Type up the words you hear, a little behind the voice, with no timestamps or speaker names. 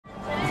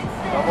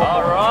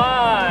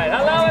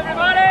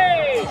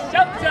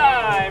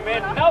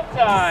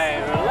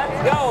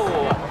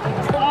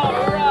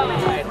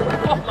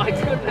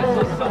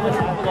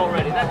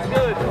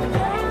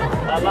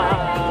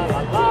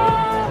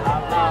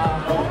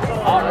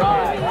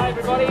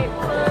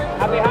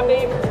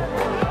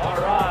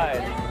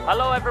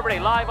celebrity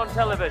live on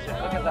television.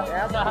 Look at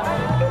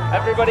that.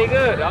 Everybody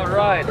good? All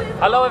right.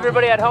 Hello,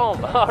 everybody at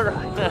home. All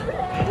right.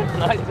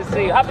 Nice to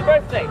see you. Happy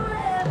birthday.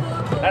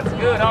 That's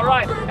good. All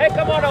right. Hey,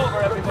 come on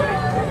over, everybody.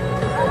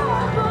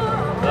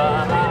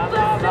 La, la,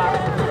 la, la.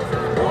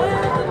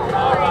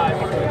 All right.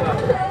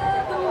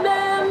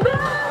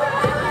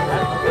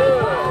 That's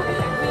good.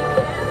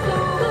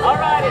 All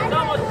right. It's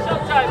almost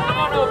showtime. Come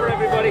on over,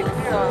 everybody.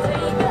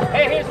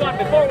 Hey, here's one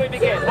before we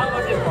begin. How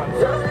about this one?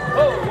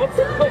 Oh, whoops,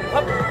 oh,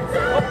 up,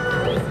 up.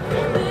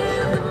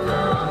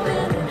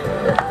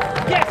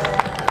 Yes!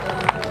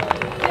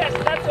 Yes,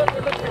 that's what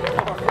we're looking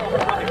for. All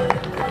right.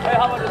 Hey,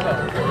 how about this one?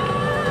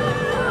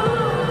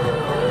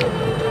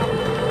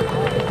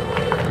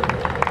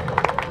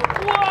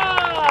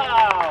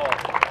 Wow!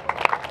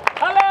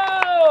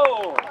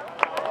 Hello!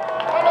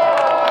 Hello!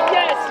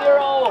 Yes, you're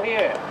all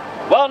here.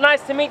 Well,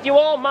 nice to meet you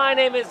all. My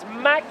name is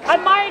Max.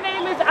 And my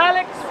name is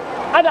Alex.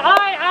 And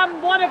I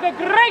am one of the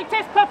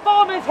greatest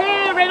performers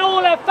here in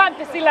all of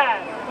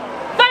Fantasyland.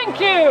 Thank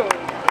you!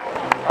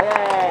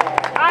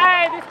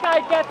 Aye, this guy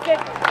gets it.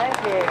 Thank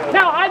you.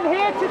 Now, I'm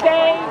here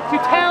today to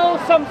tell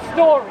some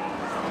stories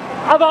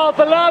of our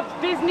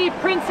beloved Disney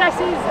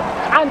princesses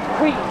and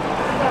queens.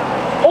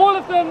 All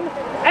of them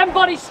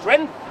embody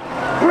strength,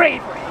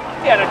 bravery,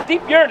 and a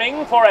deep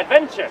yearning for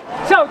adventure.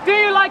 So, do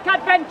you like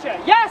adventure?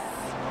 Yes?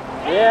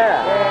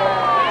 Yeah.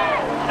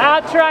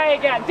 I'll try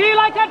again. Do you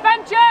like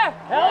adventure?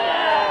 Hell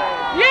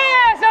yeah.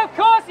 Yes, of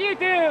course you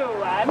do.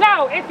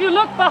 Now, if you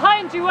look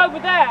behind you over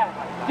there,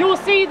 you'll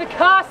see the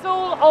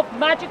Castle of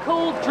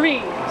Magical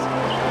Dreams,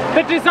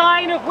 the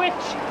design of which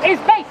is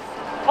based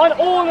on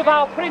all of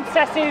our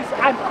princesses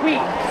and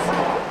queens.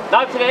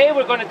 Now today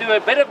we're going to do a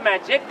bit of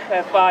magic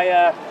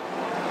by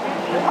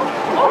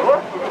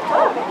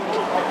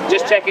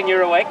just checking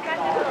you're awake.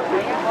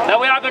 Now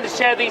we are going to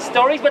share these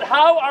stories, but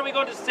how are we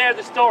going to share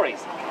the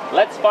stories?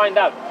 Let's find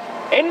out.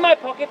 In my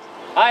pocket,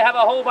 I have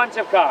a whole bunch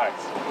of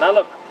cards. Now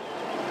look,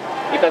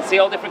 you can see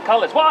all different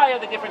colors. Why are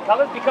they different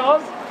colors?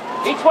 Because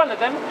each one of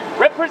them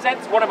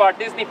represents one of our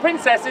Disney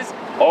princesses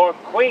or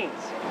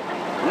queens.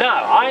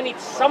 Now, I need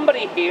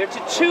somebody here to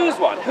choose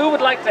one. Who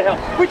would like to help?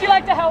 Would you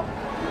like to help?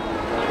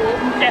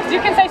 Yes, you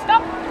can say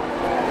stop.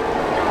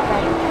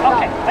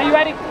 Okay, are you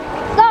ready?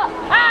 Stop.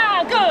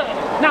 Ah, good.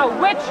 Now,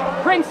 which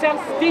princess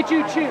did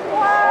you choose?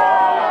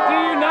 Do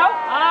you know?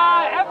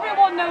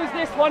 Everyone knows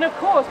this one, of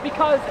course,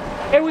 because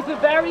it was the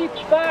very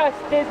first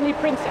Disney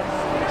princess,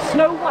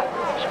 Snow White.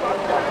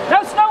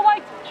 Now, Snow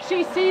White,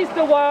 she sees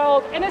the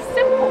world in a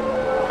simple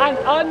and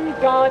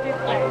unguarded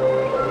way.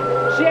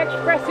 She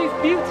expresses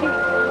beauty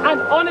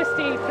and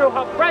honesty through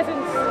her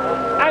presence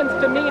and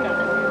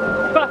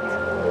demeanor. But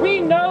we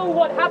know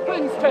what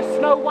happens to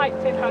Snow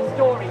White in her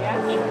story,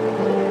 yes?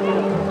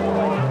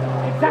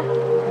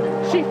 Exactly.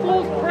 She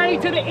falls prey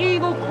to the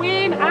evil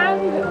queen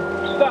and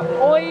the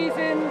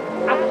poison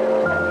apple.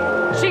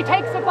 She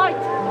takes a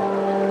bite.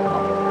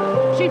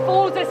 She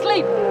falls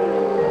asleep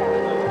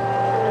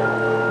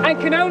and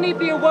can only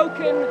be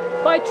awoken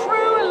by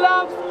true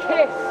love's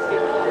kiss.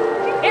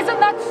 Isn't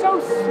that so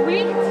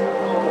sweet?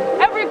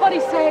 Everybody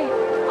say,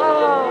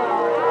 ah.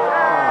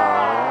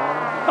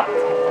 But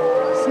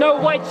Snow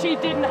White, she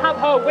didn't have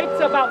her wits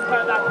about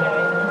her that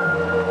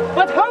day.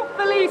 But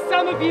hopefully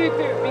some of you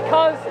do,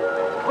 because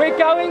we're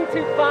going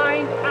to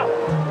find out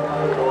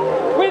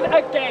with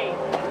a game.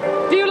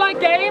 Do you like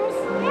games?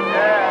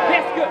 Yeah.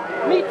 Yes, good.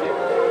 Me too.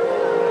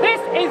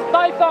 This is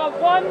by far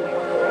one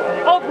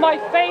of my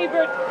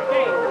favorite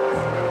games.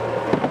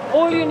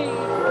 All you need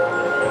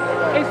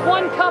is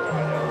one cup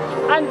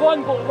and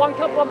one ball. One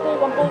cup, one ball,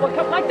 one ball, one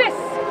cup, like this.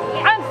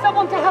 And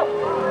someone to help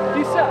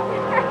you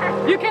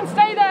serve. You can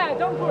stay there,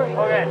 don't worry.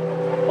 Okay.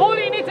 All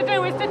you need to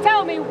do is to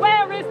tell me,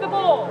 where is the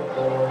ball?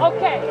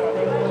 Okay.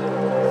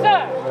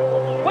 Sir,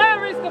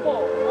 where is the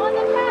ball? On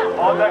the cup.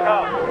 On the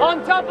cup.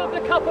 On top of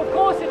the cup, of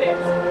course it is.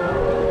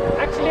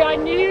 Actually, I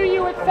knew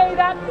you would say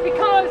that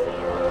because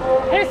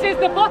this is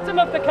the bottom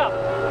of the cup.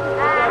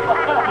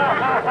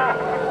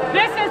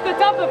 This is the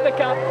top of the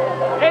cup.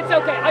 It's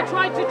okay, I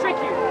tried to trick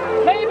you.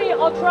 Maybe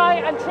I'll try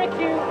and trick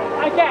you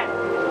again.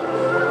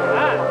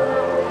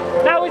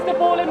 Now is the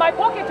ball in my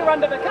pocket or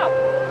under the cup?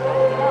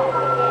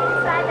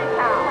 Inside the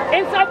cup.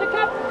 Inside the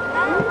cup?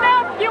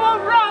 No, you are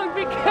wrong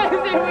because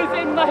it was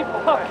in my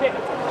pocket.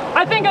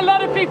 I think a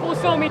lot of people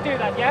saw me do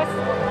that, yes?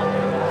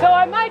 So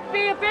I might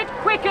be a bit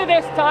quicker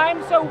this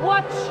time, so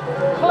watch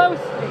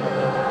closely.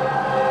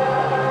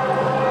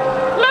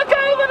 Look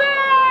over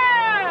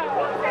there!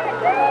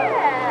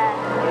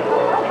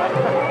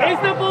 Is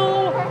the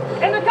ball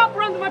in the cup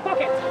or under my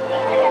pocket?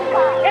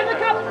 In the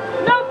cup?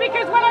 No,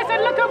 because when I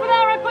said look over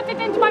there, I put it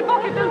into my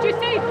pocket, don't you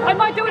see? I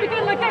might do it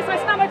again like this. I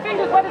snap my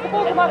fingers, where does the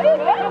ball come up? It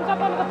comes up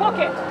under the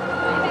pocket.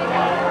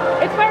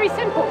 It's very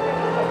simple.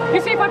 You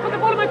see, if I put the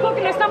ball in my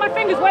pocket, I snap my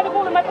fingers, where the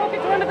ball in my pocket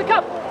or under the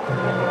cup?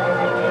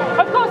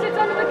 Of course it's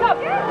under the cup.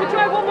 We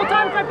try one more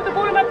time. If I put the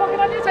ball in my pocket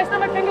like this, I snap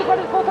my fingers, where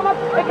does the ball come up?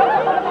 It comes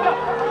up under the cup.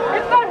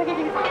 It's done.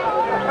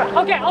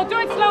 Okay, I'll do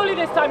it slowly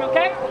this time,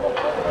 okay?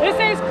 This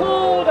is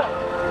called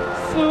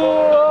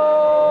slow.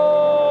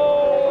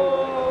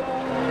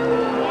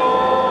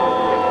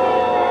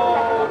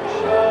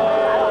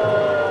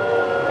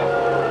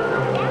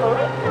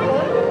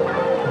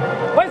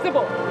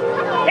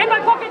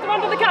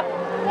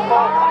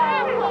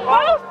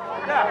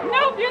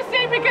 Nope, you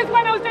see, because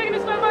when I was doing the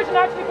slow motion,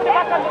 I actually put it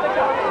back under the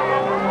jar.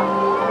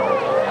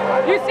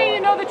 You see,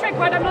 you know the trick,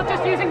 right? I'm not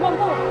just using one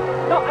ball.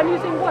 No, I'm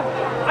using one.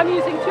 I'm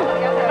using two.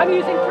 I'm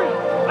using three.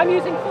 I'm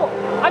using four.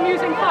 I'm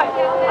using five.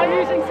 I'm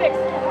using six.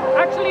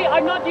 Actually,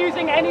 I'm not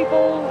using any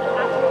balls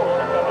at all.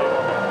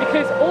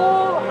 Because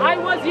all I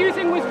was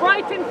using was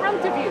right in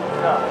front of you.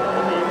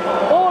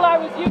 All I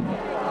was using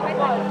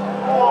was...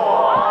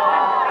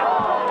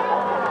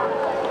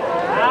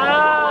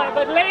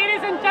 But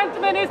ladies and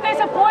gentlemen, is this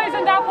a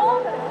poisoned apple?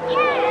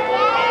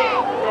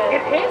 Yes.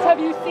 It is? Have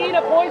you seen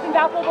a poisoned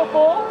apple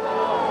before?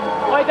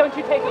 Why don't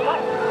you take a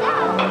bite?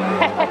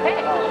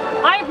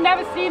 I've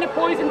never seen a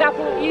poisoned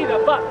apple either,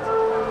 but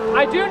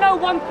I do know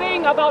one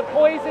thing about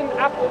poisoned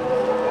apples,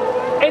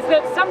 is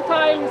that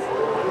sometimes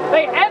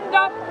they end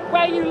up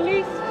where you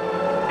least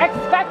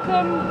expect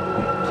them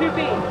to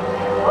be.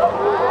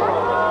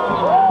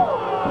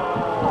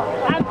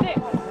 And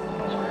this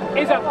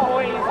is a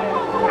poisoned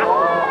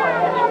apple.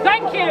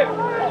 Thank you!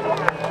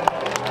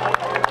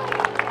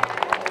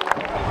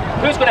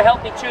 Who's going to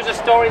help me choose a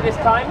story this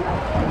time?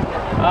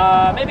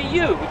 Maybe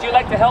you. Would you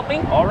like to help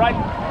me? All right.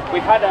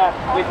 We've had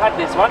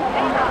this one.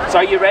 So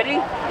are you ready?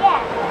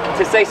 Yeah.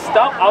 To say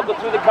stop, I'll go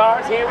through the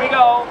cars. Here we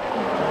go.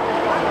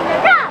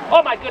 Stop.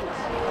 Oh my goodness.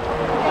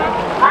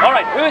 All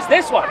right. Who is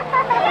this one?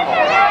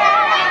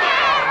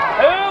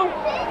 Who?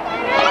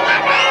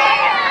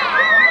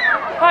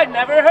 I've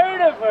never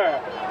heard of her.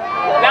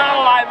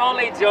 No, I'm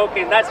only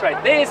joking. That's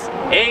right. This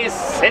is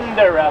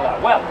Cinderella.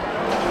 Well,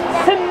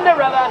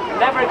 Cinderella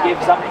never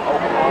gives up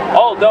hope.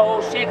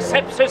 Although she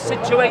accepts her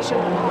situation,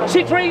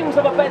 she dreams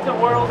of a better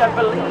world and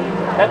believes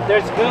that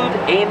there's good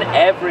in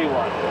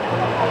everyone.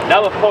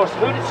 Now, of course,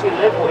 who did she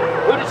live with?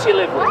 Who did she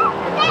live with?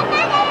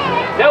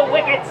 The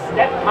wicked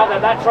stepmother,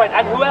 that's right.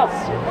 And who else?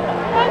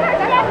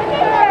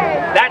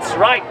 That's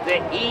right,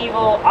 the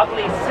evil,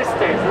 ugly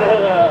sisters.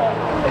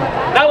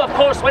 Now, of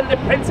course, when the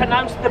prince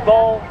announced the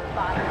ball,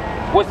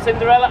 was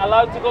Cinderella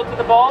allowed to go to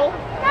the ball?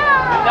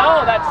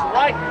 No, that's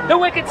right. The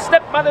wicked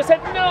stepmother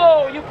said,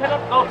 no, you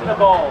cannot go to the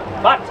ball.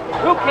 But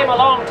who came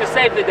along to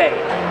save the day?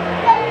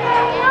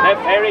 The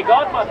fairy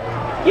godmother.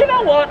 You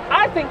know what?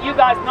 I think you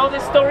guys know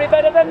this story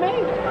better than me.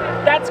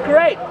 That's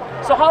great.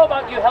 So how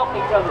about you help me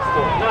tell the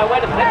story? Now,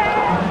 wait a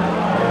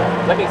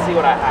minute. Let me see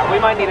what I have. We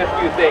might need a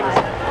few things.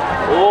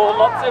 Oh,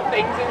 lots of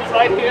things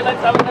inside here.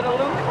 Let's have a little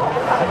look.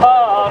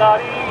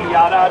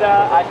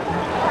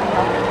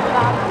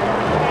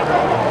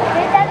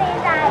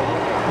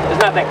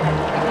 There's nothing.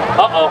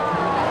 Uh-oh.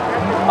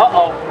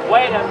 Uh-oh.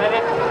 Wait a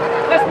minute.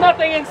 There's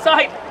nothing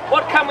inside.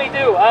 What can we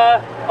do?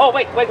 Oh,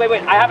 wait.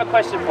 I have a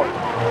question for you.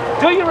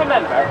 Do you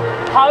remember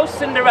how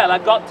Cinderella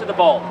got to the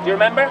ball? Do you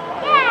remember?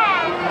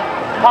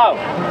 Yeah. How?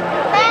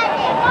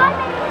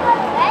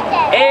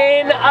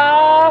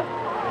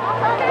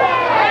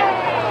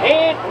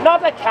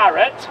 Not a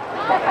carrot.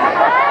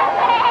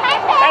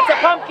 That's a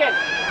pumpkin.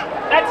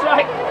 That's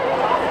right.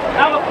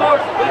 Now, of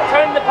course, we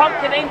turn the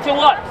pumpkin into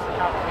what?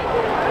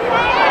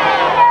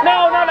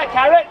 No, not a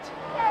carrot.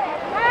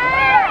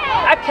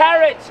 A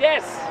carrot,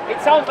 yes. It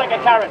sounds like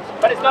a carrot,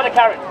 but it's not a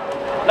carrot.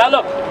 Now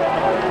look,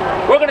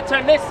 we're going to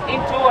turn this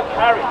into a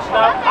carriage.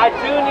 Now, I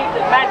do need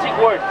the magic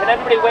word. Can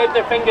everybody wave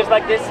their fingers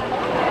like this?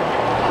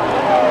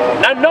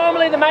 Now,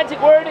 normally the magic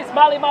word is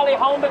Molly Molly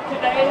Home, but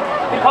today,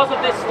 because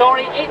of this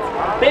story, it's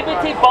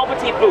Bibbity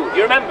Bobbity Boo.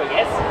 You remember,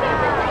 yes?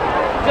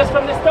 Just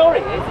from the story.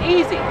 It's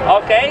easy,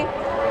 okay?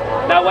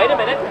 Now, wait a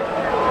minute.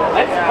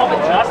 Let's pop it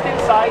just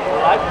inside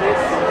like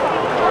this.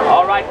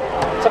 All right.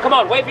 So come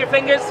on, wave your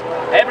fingers,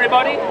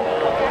 everybody.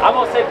 I'm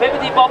going to say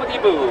Bibbity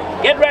Bobbity Boo.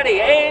 Get ready.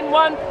 In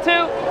 1,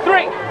 2,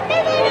 3.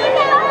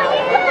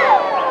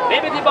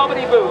 Bibbity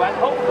Bobbity Boo. And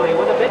hopefully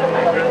with a bit of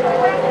magic.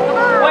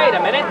 Wait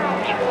a minute.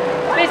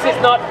 This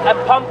is not a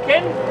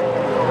pumpkin.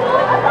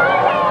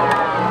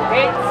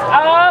 It's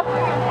a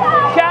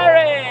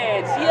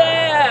carrot.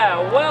 Yeah,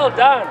 well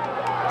done.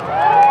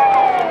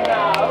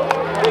 Now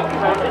we've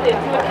turned it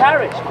into a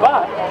carriage.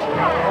 But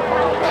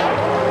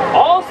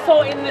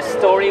also in this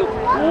story,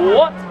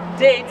 what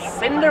did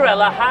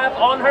Cinderella have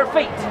on her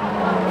feet?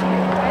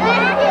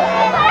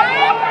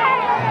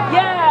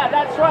 Yeah,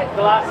 that's right,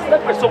 glass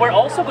slippers. So we're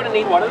also going to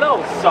need one of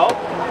those. So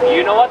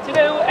you know what to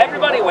do.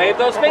 Everybody wave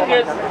those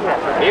fingers.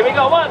 Here we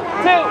go. 1, 2,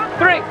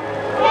 3.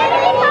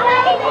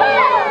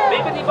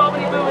 Bibbity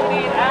bobbity boo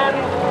indeed. And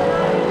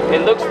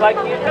it looks like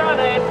you've done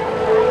it.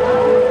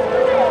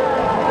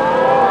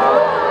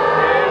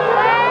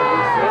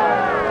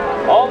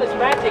 All this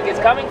magic is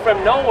coming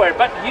from nowhere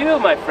but you,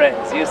 my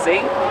friends, you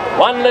see?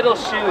 One little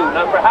shoe.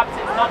 Now perhaps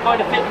it's not going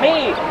to fit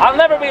me. I'll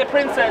never be a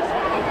princess.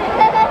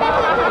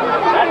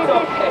 That's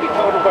okay,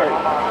 don't worry.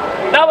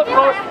 Now, of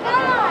course,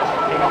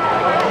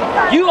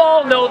 you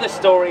all know the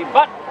story,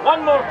 but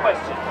one more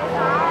question.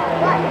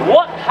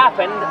 What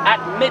happened at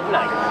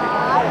midnight?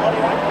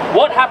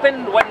 What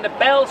happened when the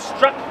bell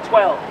struck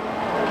 12?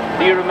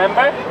 Do you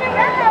remember?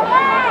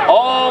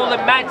 All the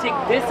magic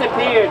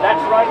disappeared,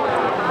 that's right.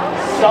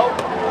 So,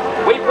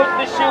 we put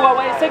the shoe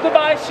away. Say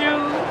goodbye,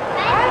 shoe.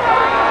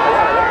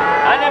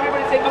 And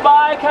everybody say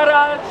goodbye,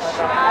 carriage.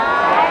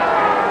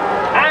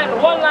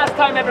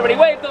 time, everybody,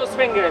 wave those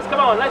fingers.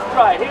 Come on, let's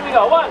try it. Here we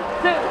go. 1,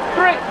 2,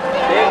 3.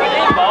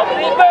 Biggity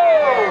bobbity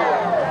boo.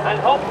 And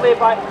hopefully if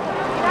I...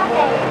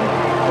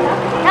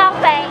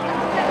 Nothing.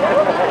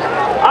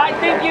 I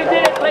think you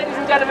did it, ladies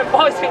and gentlemen,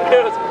 boys and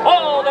girls.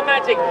 All the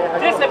magic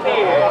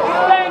disappeared.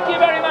 Thank you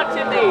very much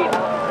indeed.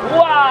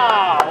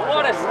 Wow,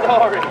 what a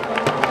story.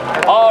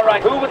 All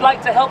right, who would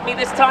like to help me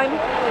this time?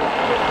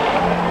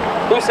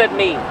 Who said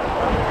me?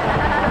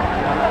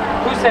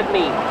 Who said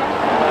me?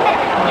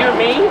 You're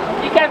me?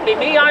 You can't be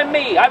me, I'm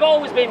me. I've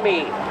always been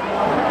me.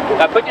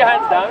 Now put your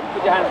hands down,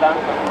 put your hands down.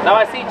 Now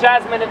I see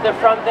Jasmine at the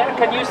front there.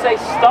 Can you say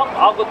stop?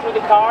 I'll go through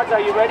the cards. Are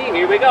you ready?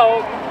 Here we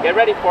go. Get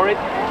ready for it.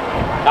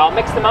 Now I'll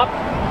mix them up.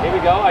 Here we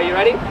go. Are you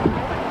ready?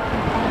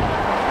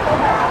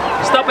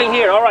 Stopping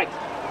here, all right.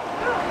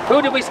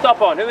 Who did we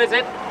stop on? Who is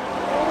it?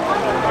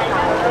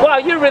 Wow,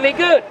 you're really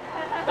good.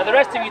 Now the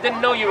rest of you didn't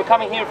know you were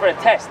coming here for a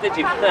test, did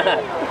you?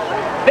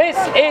 This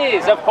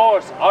is, of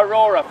course,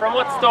 Aurora. From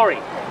what story?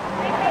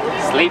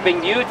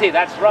 Sleeping Beauty,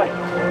 that's right.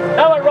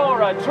 Now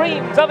Aurora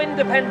dreams of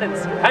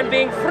independence and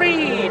being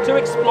free to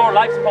explore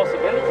life's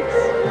possibilities.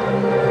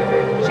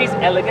 She's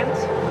elegant,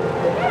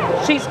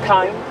 she's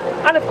kind,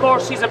 and of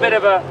course she's a bit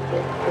of a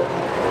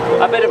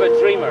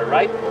dreamer,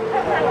 right?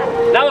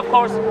 Now of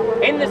course,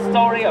 in the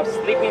story of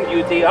Sleeping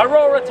Beauty,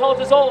 Aurora taught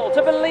us all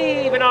to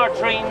believe in our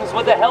dreams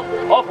with the help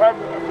of her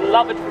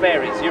beloved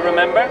fairies, you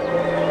remember?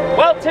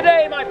 Well,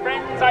 today, my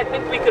friends, I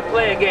think we could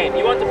play a game.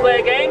 You want to play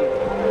a game?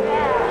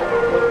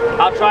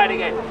 I'll try it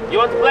again. You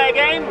want to play a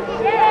game?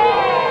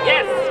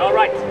 Yes, all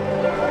right.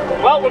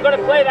 Well, we're going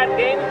to play that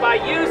game by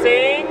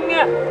using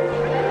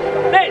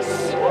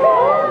this.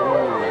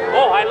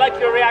 Oh, I like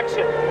your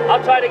reaction.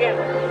 I'll try it again.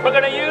 We're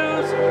going to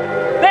use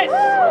this.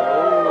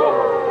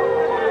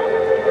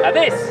 Now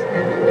this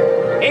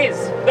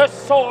is the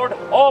Sword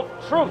of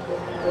Truth.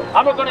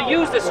 And we're going to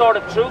use the Sword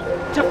of Truth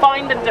to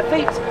find and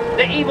defeat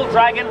the evil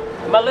dragon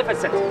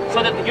Maleficent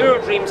so that your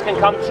dreams can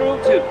come true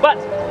too. But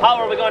how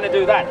are we going to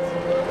do that?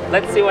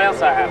 Let's see what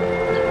else I have.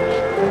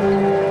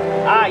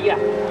 Ah, yeah.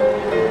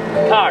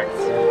 Cards.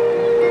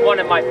 One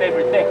of my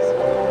favorite things.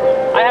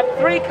 I have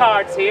 3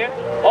 cards here.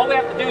 All we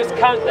have to do is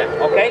count them,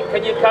 okay?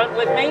 Can you count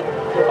with me?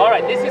 All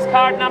right, this is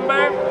card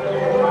number...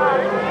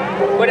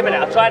 Wait a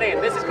minute, I'll try it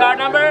again. This is card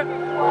number...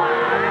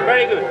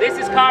 Very good. This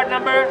is card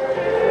number...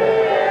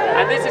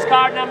 And this is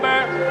card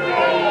number...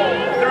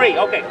 3.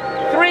 Okay,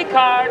 3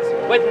 cards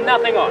with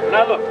nothing on.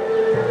 Now look,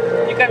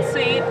 you can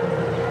see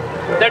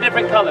they're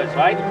different colors,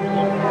 right?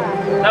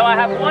 Now I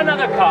have one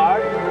other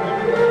card.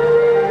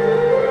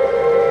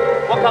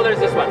 What color is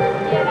this one?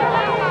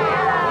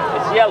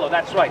 It's yellow,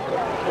 that's right.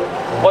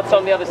 What's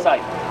on the other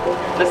side?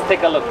 Let's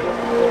take a look.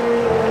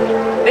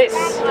 This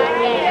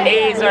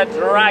is a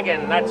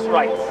dragon, that's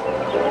right.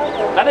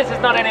 Now this is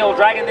not any old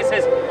dragon, this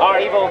is our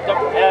evil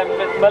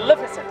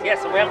Maleficent.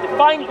 Yes, and we have to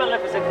find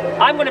Maleficent.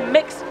 I'm going to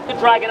mix the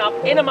dragon up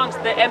in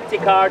amongst the empty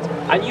cards,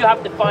 and you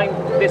have to find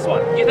this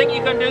one. Do you think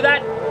you can do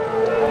that?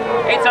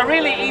 It's a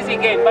really easy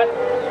game, but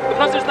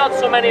because there's not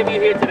so many of you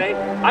here today,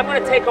 I'm going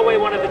to take away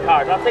one of the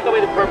cards. I'll take away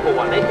the purple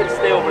one. They can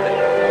stay over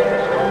there.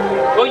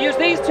 We'll use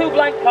these 2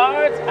 blank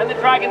cards and the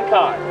dragon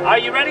card. Are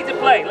you ready to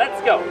play?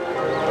 Let's go.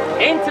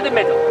 Into the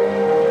middle.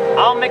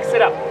 I'll mix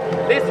it up.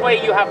 This way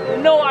you have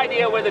no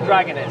idea where the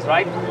dragon is,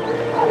 right?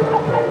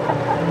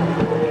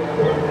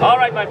 All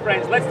right, my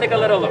friends, let's take a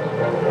little look.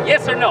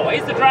 Yes or no?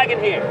 Is the dragon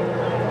here?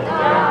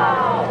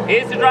 No.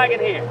 Is the dragon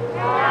here?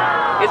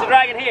 No. Is the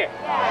dragon here?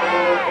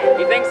 Yes.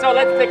 You think so?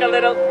 Let's take a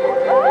little...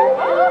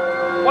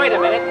 Wait a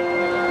minute.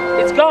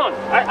 It's gone.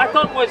 I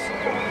thought it was...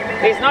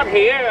 He's not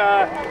here.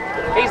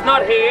 He's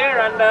not here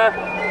and...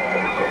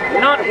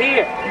 Not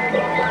here.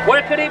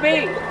 Where could he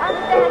be?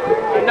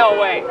 No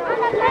way.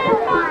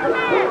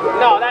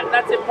 No,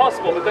 that's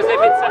impossible because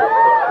if it's...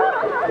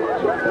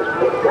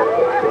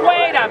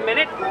 Wait a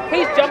minute.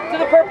 He's jumped to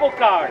the purple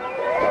card.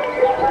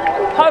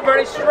 How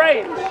very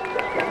strange.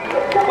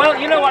 Well,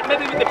 you know what?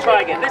 Maybe we could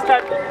try again. This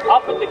time,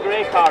 I'll put the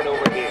grey card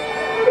over here.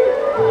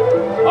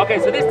 Okay,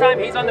 so this time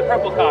he's on the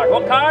purple card.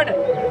 What card?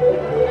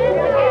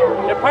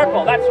 The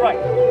purple, that's right.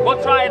 We'll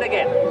try it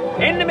again.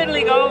 In the middle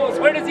he goes.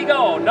 Where does he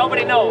go?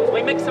 Nobody knows.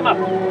 We mix him up.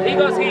 He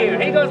goes here,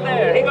 he goes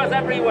there, he goes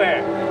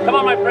everywhere. Come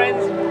on, my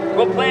friends.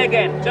 We'll play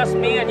again. Just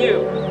me and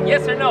you.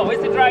 Yes or no?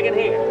 Is the dragon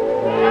here?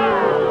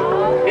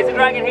 No. Is the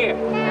dragon here?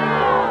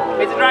 No.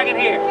 Is the dragon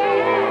here?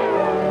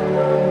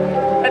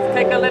 No. Let's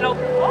take a little...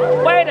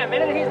 Wait a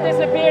minute, he's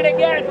disappeared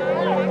again.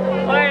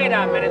 Wait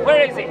a minute,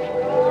 where is he?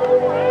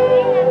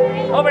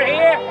 Over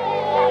here?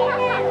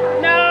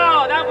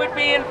 No, that would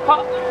be in...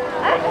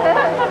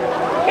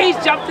 He's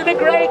jumped to the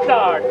grey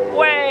card.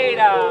 Wait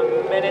a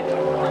minute.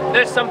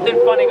 There's something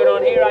funny going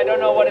on here. I don't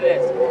know what it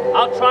is.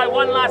 I'll try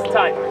one last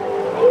time.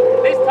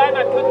 This time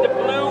I put the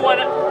blue one...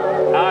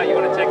 Ah, you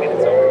want to check it?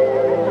 It's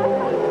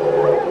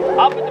over.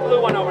 I'll put the blue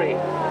one over here.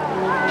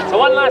 So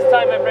one last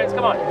time, my friends.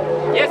 Come on.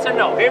 Yes or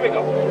no? Here we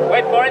go.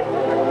 Wait for it.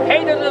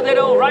 Hey diddle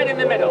diddle, right in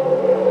the middle.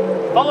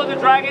 Follow the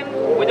dragon.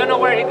 We don't know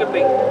where he could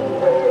be.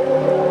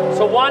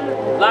 So one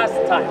last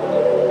time.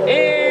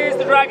 Is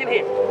the dragon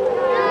here?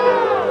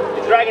 Is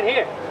the dragon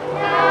here?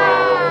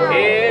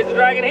 Is the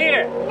dragon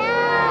here?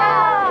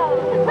 No.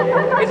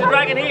 Is the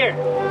dragon here? Is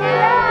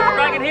the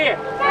dragon here?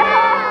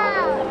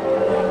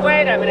 No.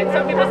 Wait a minute,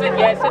 some people said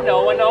yes and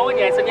no and no and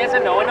yes and yes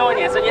and no and no and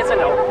yes and yes and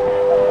no.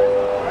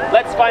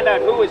 Let's find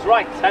out who is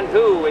right and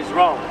who is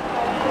wrong.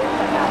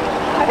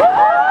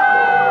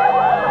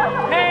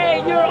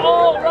 Hey, you're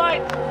all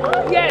right.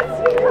 Yes,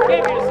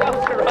 give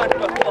yourselves a round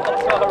of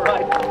applause, all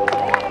right.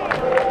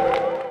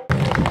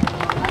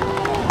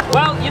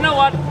 Well, you know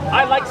what?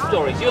 I like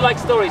stories. You like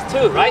stories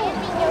too, right?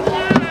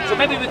 So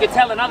maybe we could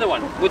tell another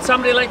one. Would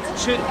somebody like to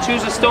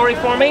choose a story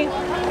for me?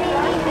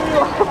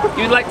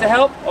 You'd like to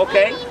help?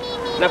 Okay.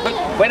 Now,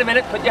 wait a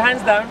minute. Put your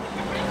hands down.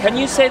 Can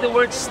you say the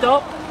word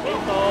stop?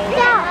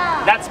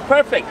 Stop. That's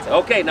perfect.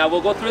 Okay, now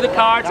we'll go through the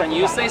cards and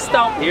you say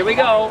stop. Here we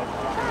go.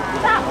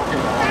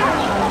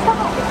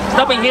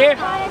 Stopping here?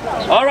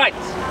 All right.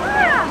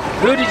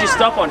 Who did you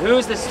stop on?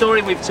 Who's the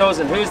story we've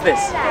chosen? Who's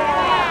this?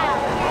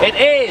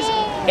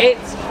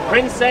 It's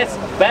Princess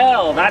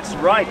Belle. That's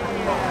right.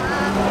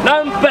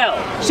 Now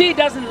Belle, she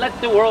doesn't let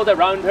the world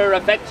around her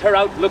affect her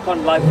outlook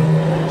on life.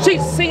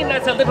 She's seen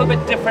as a little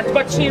bit different,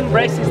 but she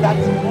embraces that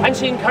and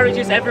she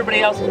encourages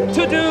everybody else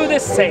to do the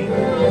same.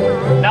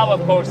 Now,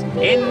 of course,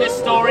 in the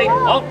story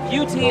of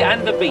Beauty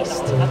and the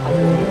Beast.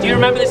 Do you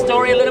remember the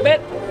story a little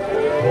bit?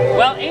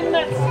 Well, in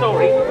that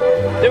story,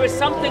 there was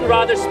something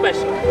rather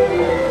special.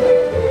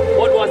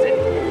 What was it?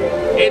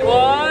 It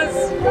was...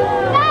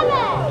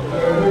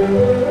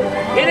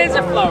 It is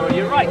a flower,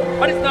 you're right,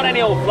 but it's not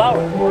any old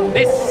flower.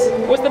 This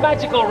was the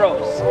magical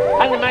rose,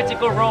 and the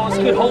magical rose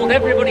could hold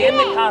everybody in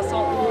the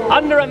castle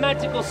under a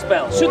magical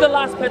spell. Should the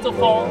last petal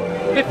fall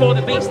before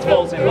the beast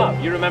falls in love?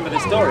 You remember the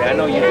story, I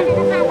know you do.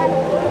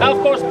 Now,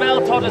 of course,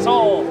 Belle taught us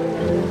all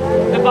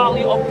the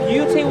value of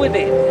beauty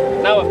within.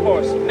 Now, of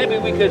course, maybe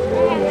we could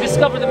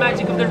discover the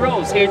magic of the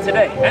rose here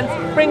today and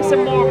bring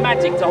some more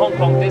magic to Hong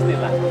Kong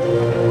Disneyland.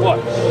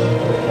 Watch.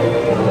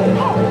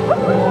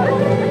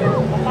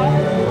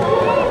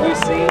 You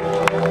see,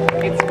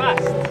 it's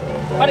fast,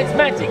 but it's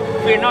magic.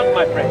 Fear not,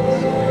 my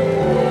friends.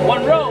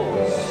 One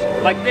rose,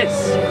 like this.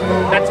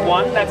 That's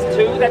one, that's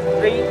two, that's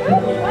three.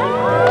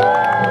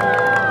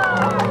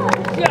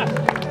 Just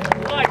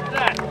like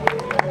that.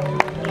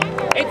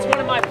 It's one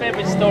of my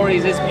favorite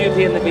stories, is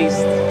Beauty and the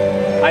Beast.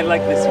 I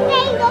like this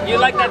one. You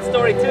like that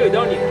story too,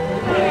 don't you?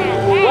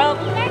 Well,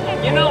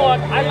 you know what?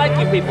 I like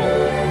you people.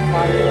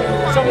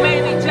 So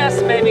maybe,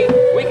 just maybe,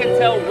 we can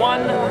tell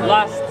one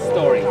last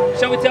story.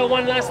 Shall we tell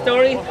one last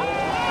story?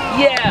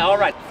 Yeah, all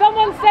right.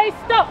 Someone say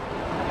stop.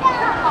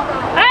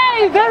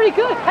 Hey, very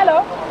good.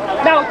 Hello.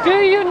 Now,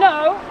 do you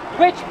know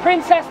which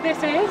princess this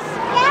is?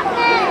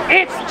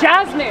 It's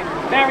Jasmine.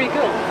 Very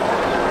good.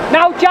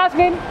 Now,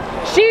 Jasmine,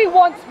 she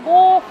wants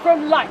more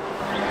from life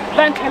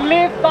than to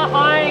live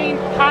behind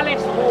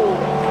palace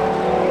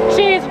walls.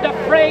 She isn't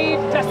afraid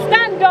to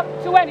stand up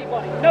to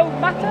anybody, no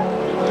matter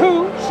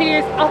who she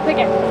is up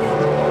against.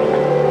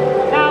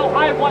 Now,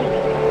 I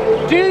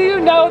wonder, do you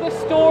know the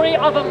story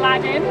of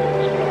Aladdin?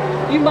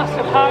 You must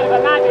have heard of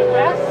Aladdin,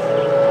 yes?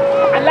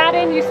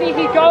 Aladdin, you see,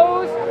 he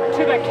goes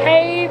to the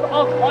Cave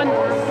of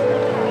Wonders.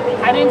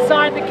 And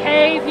inside the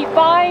cave, he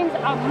finds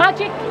a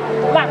magic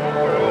lamp.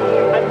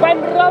 And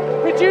when Rub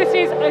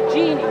produces a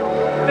genie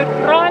that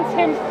grants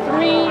him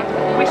 3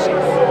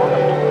 wishes.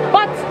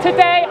 But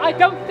today, I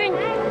don't think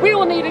we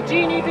will need a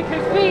genie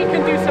because we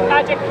can do some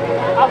magic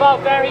of our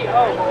very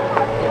own.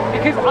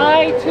 Because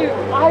I, too,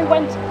 I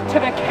went to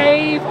the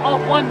Cave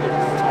of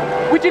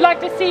Wonders. Would you like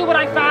to see what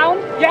I found?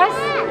 Yes?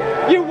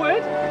 You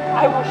would?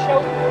 I will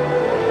show you.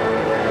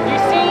 You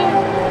see,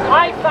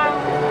 I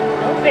found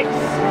this.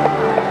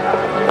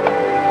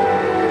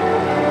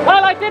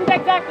 Well, I didn't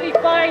exactly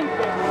find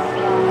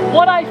this.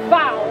 What I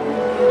found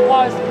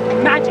was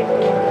magic.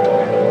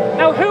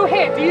 Now, who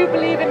here, do you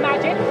believe in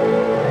magic?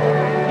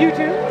 You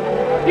do?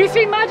 You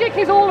see, magic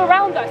is all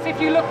around us if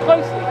you look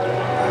closely.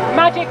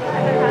 Magic,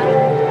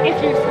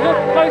 if you look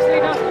closely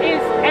enough,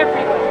 is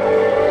everywhere.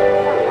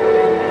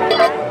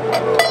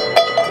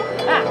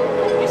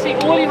 You see,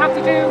 all you have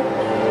to do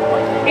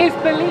is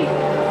believe.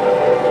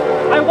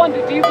 I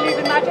wonder, do you believe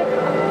in magic?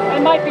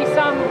 There might be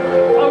some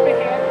over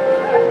here,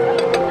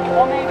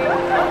 or maybe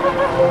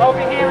over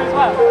here as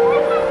well.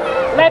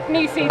 Let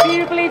me see, do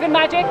you believe in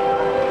magic?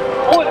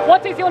 Oh,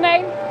 what is your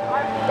name?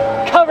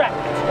 Correct.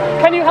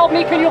 Can you help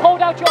me? Can you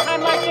hold out your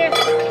hand like this?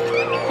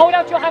 Hold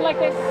out your hand like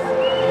this.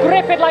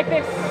 Grip it like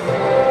this.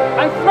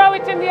 And throw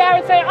it in the air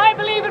and say, I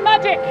believe in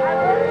magic.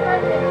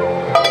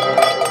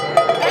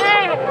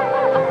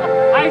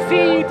 I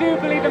see you do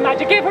believe in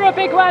magic. Give her a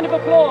big round of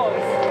applause.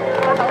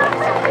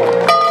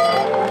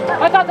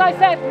 But as I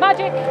said,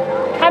 magic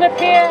can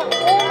appear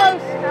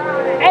almost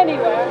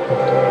anywhere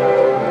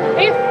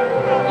if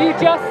you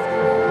just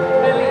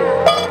believe.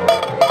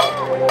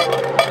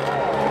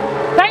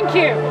 Thank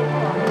you.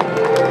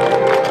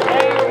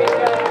 There we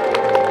go.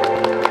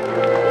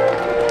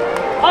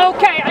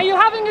 Okay, are you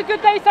having a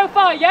good day so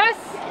far, yes?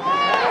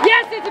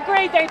 Yes, it's a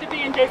great day to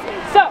be in Disney.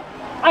 So,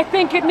 I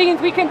think it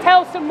means we can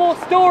tell some more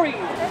stories.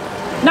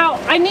 Now,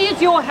 I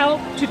need your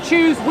help to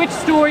choose which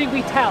story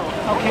we tell,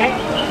 okay?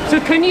 So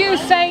can you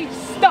say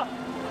stop?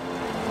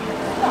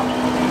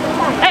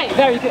 Hey,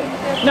 very good.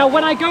 Now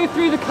when I go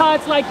through the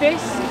cards like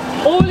this,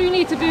 all you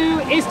need to do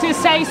is to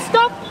say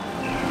stop.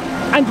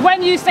 And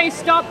when you say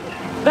stop,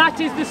 that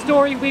is the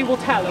story we will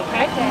tell,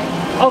 okay?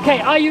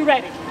 Okay, are you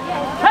ready?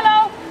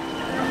 Hello?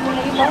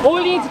 All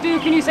you need to do,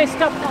 can you say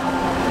stop?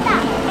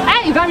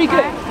 Hey, very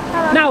good.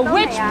 Now,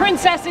 which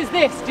princess is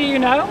this? Do you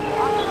know?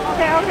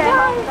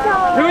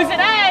 Who is it?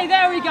 Hey,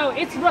 there we go.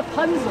 It's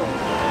Rapunzel.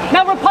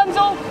 Now,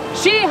 Rapunzel,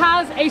 she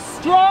has a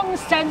strong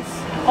sense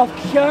of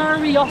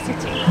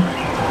curiosity.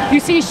 You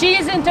see, she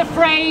isn't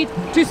afraid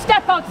to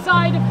step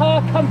outside of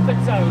her comfort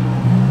zone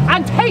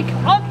and take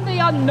on the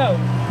unknown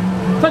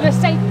for the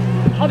sake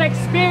of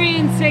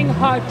experiencing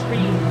her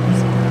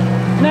dreams.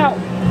 Now,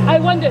 I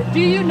wonder, do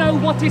you know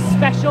what is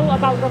special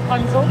about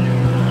Rapunzel?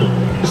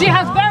 She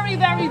has very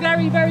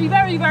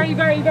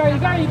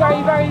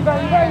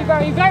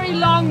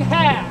long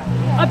hair.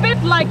 A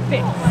bit like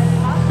this.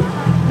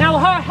 Now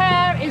her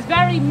hair is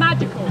very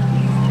magical.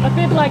 A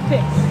bit like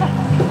this.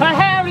 Her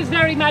hair is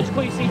very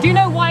magical, you see. Do you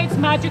know why it's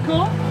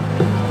magical?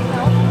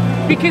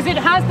 Because it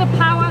has the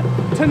power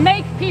to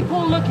make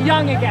people look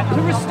young again,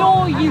 to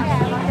restore youth.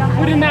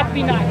 Wouldn't that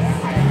be nice?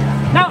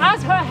 Now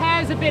as her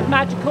hair is a bit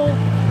magical,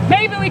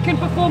 maybe we can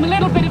perform a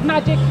little bit of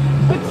magic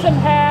with some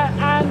hair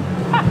and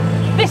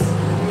this.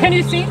 Can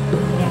you see?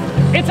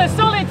 It's a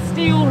solid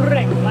steel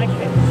ring like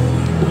this.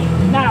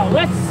 Now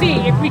let's see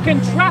if we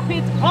can trap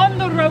it on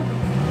the rope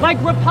like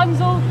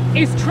Rapunzel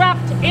is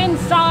trapped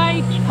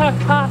inside her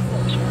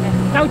castle.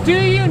 Now do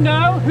you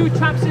know who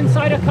traps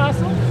inside her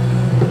castle?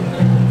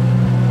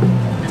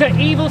 The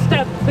evil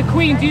step, the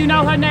queen. Do you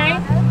know her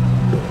name?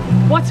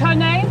 What's her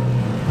name?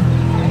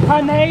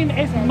 Her name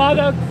is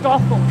Mother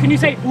Gothel. Can you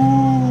say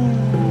ooh?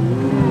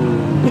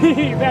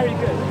 Very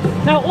good.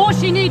 Now all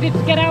she needed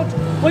to get out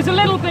was a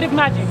little bit of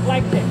magic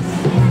like this.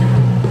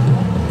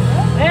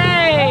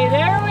 Hey,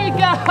 there we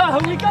go.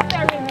 We got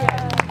there in the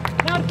end.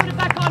 Now to put it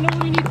back on, all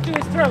we need to do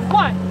is throw.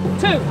 1,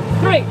 2,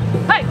 3.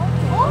 Hey!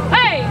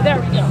 Hey! There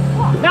we go.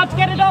 Now to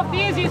get it off, the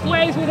easiest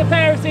way is with a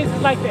pair of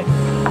scissors like this.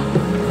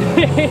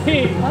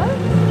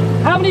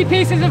 How many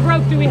pieces of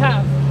rope do we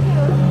have?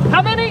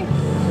 How many?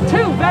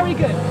 2. Very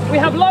good. We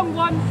have long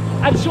one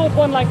and short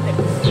one like this.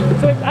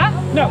 So if,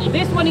 no,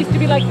 this one needs to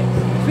be like this.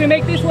 So we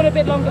make this one a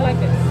bit longer like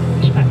this.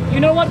 You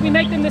know what? We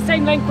make them the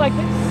same length like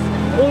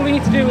this. All we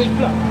need to do is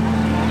blow.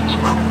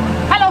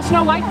 Hello,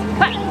 Snow White.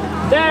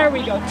 There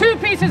we go. 2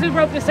 pieces of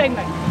rope the same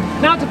length.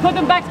 Now to put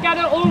them back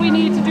together, all we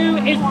need to do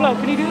is blow.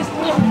 Can you do this?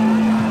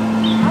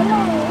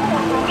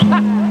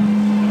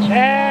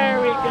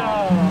 There we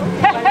go.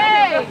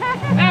 Hey!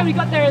 There we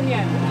got there in the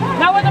end.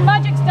 Now when the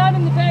magic's done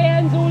and the day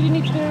ends, all you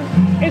need to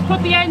do is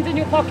put the ends in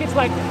your pockets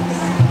like this.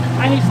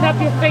 And you snap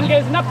your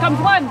fingers and up comes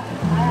 1.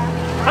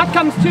 Up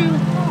comes 2.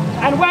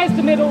 And where's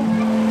the middle?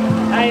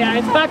 Yeah,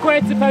 it's back where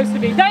it's supposed to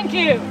be. Thank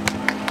you!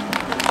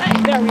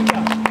 Hey, there we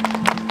go.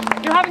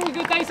 You having a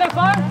good day so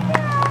far?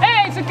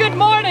 Hey, it's a good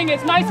morning.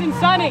 It's nice and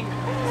sunny.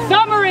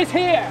 Summer is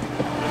here.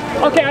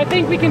 Okay, I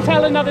think we can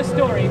tell another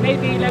story.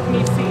 Maybe, let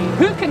me see.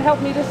 Who can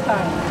help me this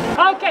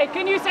time? Okay,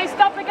 can you say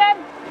stop again?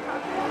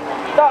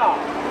 Stop.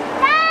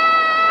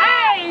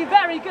 Hey,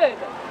 very good.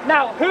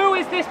 Now, who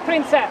is this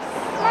princess?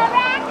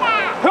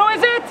 Merida. Who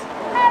is it?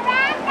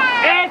 Merida.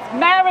 It's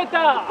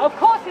Merida. Of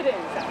course it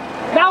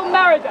is. Now,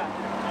 Merida,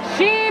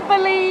 she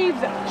believes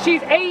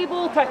she's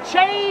able to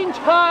change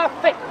her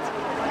fate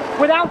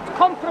without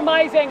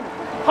compromising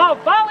her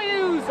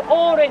values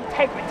or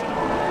integrity.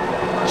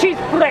 She's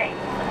brave,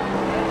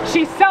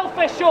 she's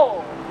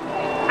self-assured,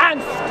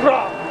 and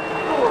strong.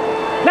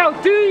 Now,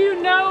 do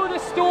you know the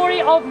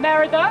story of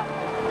Merida?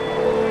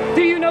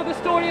 Do you know the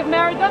story of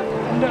Merida?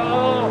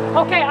 No.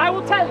 Okay, I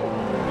will tell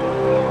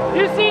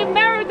you. You see,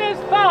 Merida's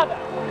father,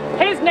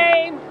 his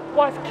name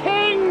was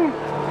King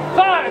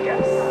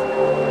Fergus.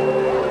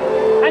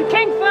 And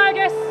King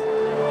Fergus,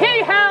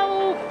 he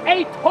held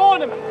a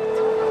tournament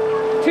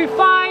to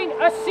find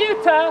a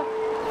suitor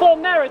for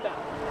Merida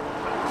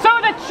so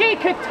that she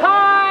could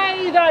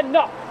tie the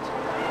knot,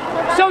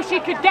 so she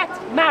could get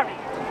married.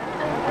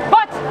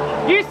 But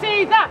you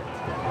see, that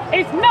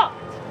is not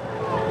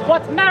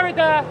what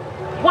Merida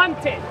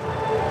wanted.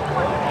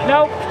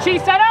 No, she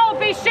said, I'll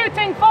be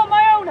shooting for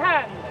my own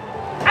hand.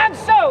 And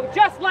so,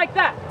 just like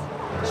that,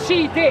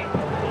 she did.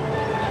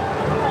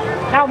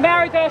 Now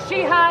Merida,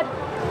 she had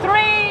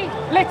 3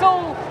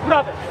 little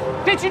brothers.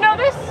 Did you know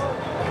this?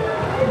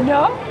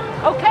 No?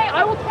 Okay,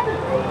 I will tell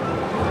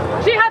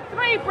you. She had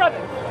 3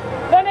 brothers.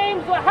 Their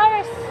names were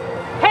Harris,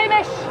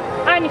 Hamish,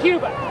 and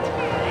Hubert.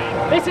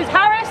 This is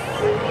Harris,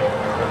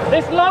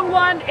 this long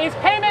one is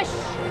Hamish,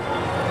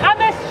 and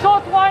this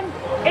short one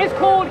is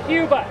called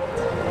Hubert.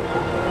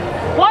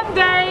 One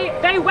day,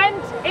 they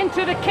went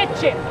into the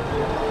kitchen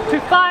to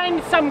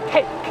find some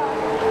cake.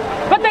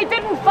 But they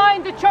didn't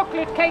find the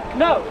chocolate cake,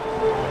 no.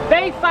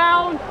 They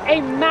found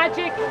a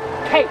magic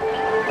cake.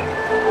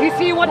 You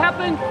see what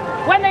happened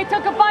when they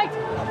took a bite?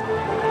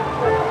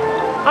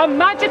 A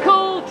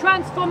magical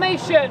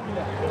transformation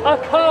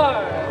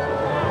occurred.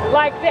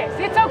 Like this.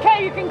 It's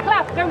okay, you can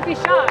clap, don't be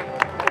shy.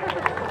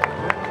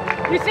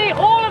 You see,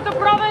 all of the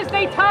brothers,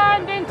 they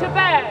turned into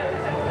bears.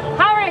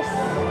 Harris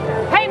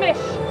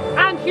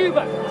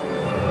Hubert.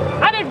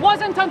 And it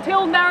wasn't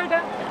until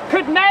Merida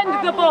could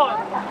mend the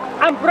bond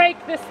and break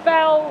the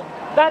spell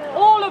that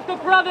all of the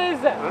brothers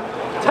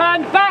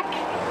turned back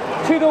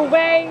to the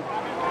way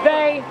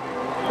they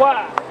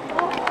were.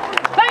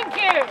 Thank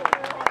you!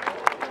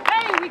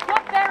 Hey, we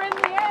got there in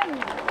the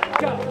end.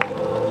 Go.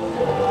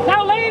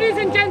 Now, ladies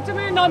and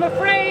gentlemen, I'm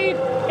afraid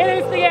it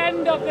is the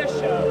end of the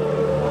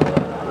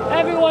show.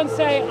 Everyone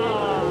say,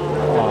 ah.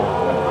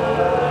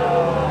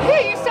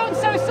 Hey, you sound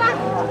so sad.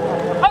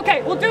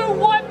 Okay, we'll do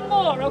one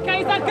more, okay?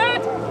 Is that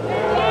good?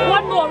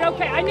 One more,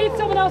 okay. I need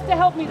someone else to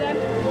help me then.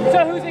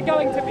 So who's it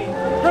going to be?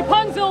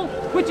 Rapunzel,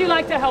 would you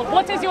like to help?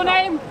 What is your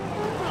name?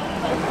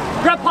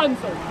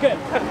 Rapunzel, good.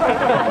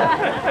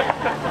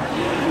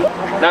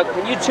 Now,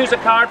 can you choose a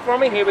card for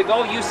me? Here we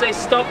go. You say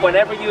stop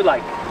whenever you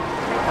like.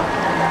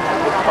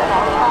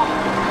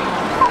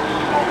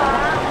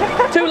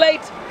 Too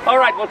late. All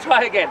right, we'll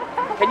try again.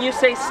 Can you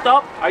say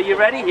stop? Are you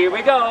ready? Here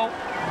we go.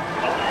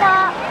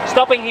 Stop.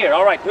 Stopping here.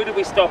 All right, who do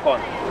we stop on?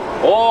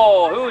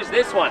 Oh, who is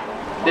this one?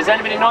 Does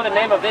anybody know the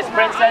name of this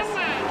princess?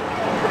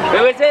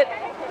 Who is it?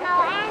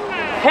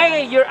 Moana.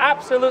 Hey, you're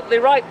absolutely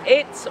right.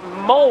 It's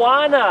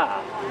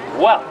Moana.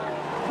 Well,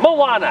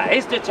 Moana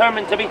is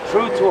determined to be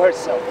true to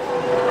herself.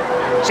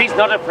 She's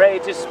not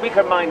afraid to speak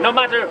her mind, no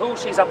matter who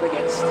she's up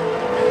against.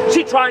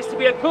 She tries to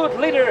be a good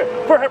leader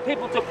for her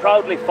people to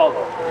proudly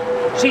follow.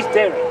 She's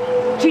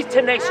daring, she's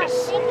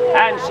tenacious,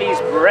 and she's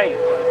brave.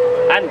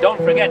 And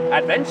don't forget,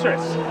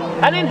 adventurous.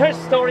 And in her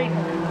story,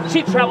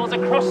 she travels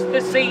across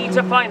the sea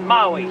to find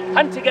Maui,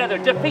 and together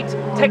defeat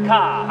Te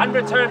Kā and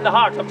return the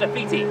heart of Te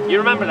Fiti. You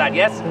remember that,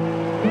 yes?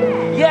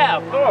 Yeah,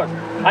 of course.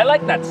 I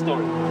like that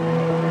story.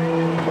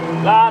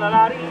 La la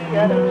la dee,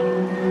 da.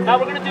 Now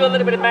we're going to do a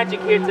little bit of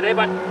magic here today,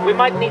 but we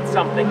might need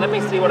something. Let me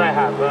see what I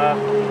have.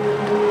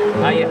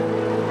 Yeah.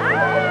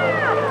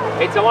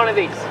 It's one of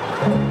these.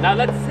 Now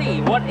let's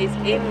see what is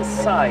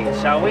inside,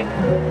 shall we?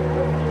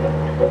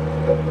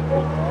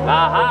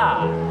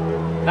 Aha!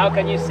 Now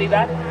can you see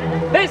that?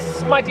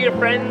 This, my dear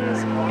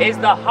friends, is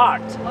the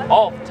heart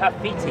of Te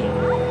Fiti.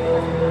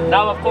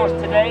 Now of course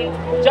today,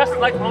 just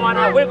like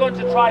Moana, we're going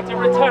to try to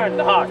return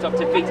the heart of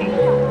Te Fiti.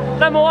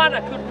 Now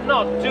Moana could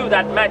not do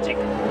that magic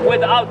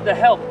without the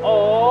help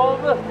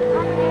of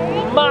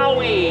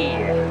Maui.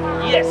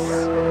 Yes,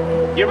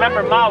 you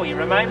remember Maui,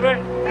 remember?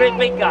 Great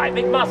big guy,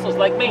 big muscles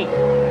like me.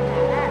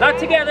 Now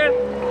together,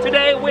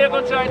 today we're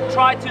going to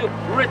try to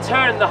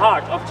return the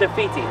heart of Te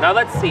Fiti. Now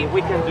let's see if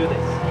we can do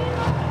this.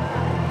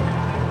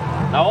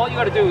 Now all you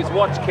got to do is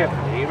watch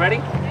carefully. Are you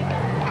ready?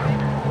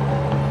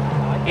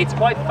 It's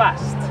quite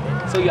fast,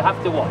 so you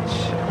have to watch.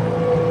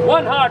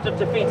 One heart of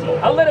Te Fiti,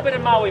 a little bit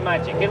of Maui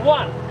magic in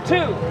 1,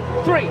 2,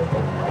 3.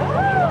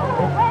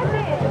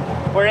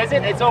 Where is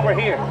it? It's over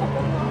here.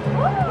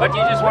 But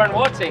you just weren't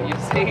watching, you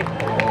see.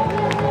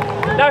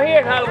 Now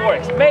here's how it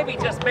works. Maybe,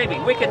 just maybe,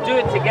 we can do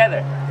it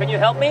together. Can you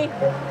help me?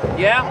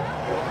 Yeah?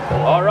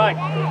 All right.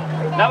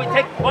 Now we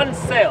take one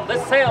sail, the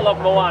sail of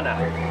Moana.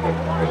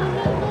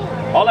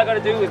 All I got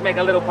to do is make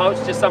a little pouch,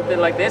 just something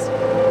like this.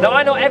 Now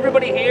I know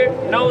everybody here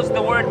knows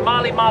the word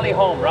Mali Mali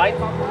home, right?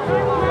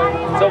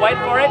 So wait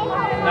for it.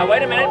 Now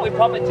wait a minute, we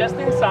pop it just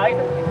inside.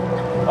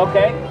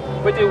 Okay,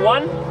 we do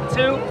 1,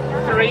 2,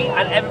 3,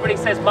 and everybody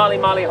says Mali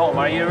Mali home.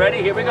 Are you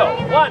ready? Here we go.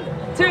 1,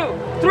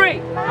 2, 3.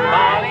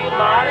 Mali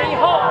Mali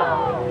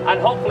home. And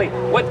hopefully,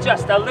 with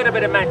just a little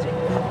bit of magic,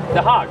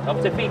 the heart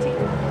of Te Fiti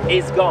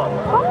is gone.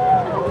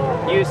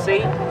 You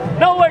see?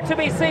 Nowhere to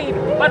be seen,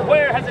 but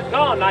where has it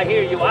gone, I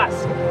hear you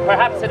ask?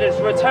 Perhaps it has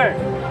returned,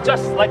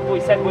 just like we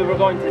said we were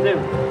going to do.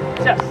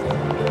 Just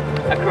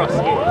across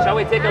here. Shall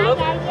we take a look?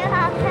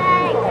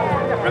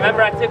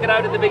 Remember I took it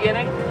out at the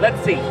beginning? Let's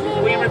see.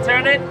 Did we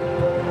return it?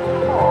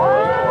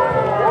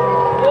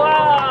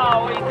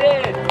 Wow, we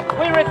did!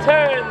 We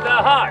returned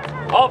the heart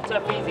of Te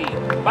Fiti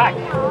back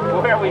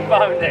where we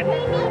found it.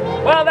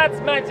 Well, that's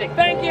magic.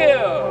 Thank you!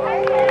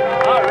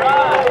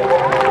 Alright.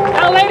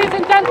 Now, ladies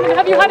and gentlemen,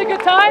 have you had a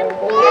good time? Good.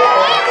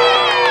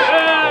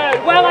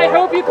 Well, I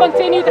hope you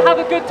continue to have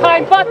a good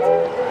time, but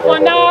for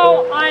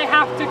now, I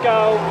have to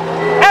go.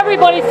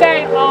 Everybody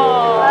say,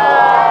 oh.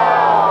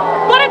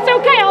 But it's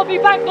okay, I'll be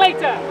back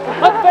later.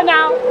 But for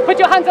now, put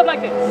your hands up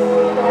like this.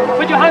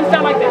 Put your hands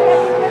down like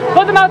this.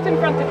 Put them out in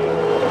front of you.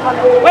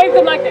 Wave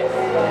them like this.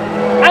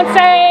 And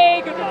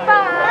say goodbye.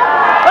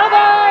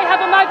 Bye-bye.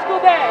 Have a magical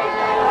day.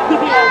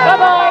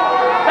 Bye-bye.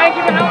 Thank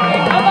you for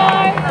helping.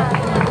 Bye-bye.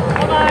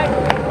 Bye-bye.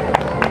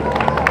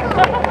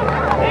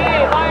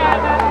 Hey, bye,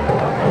 Anna.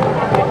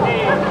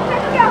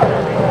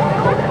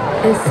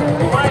 Hey.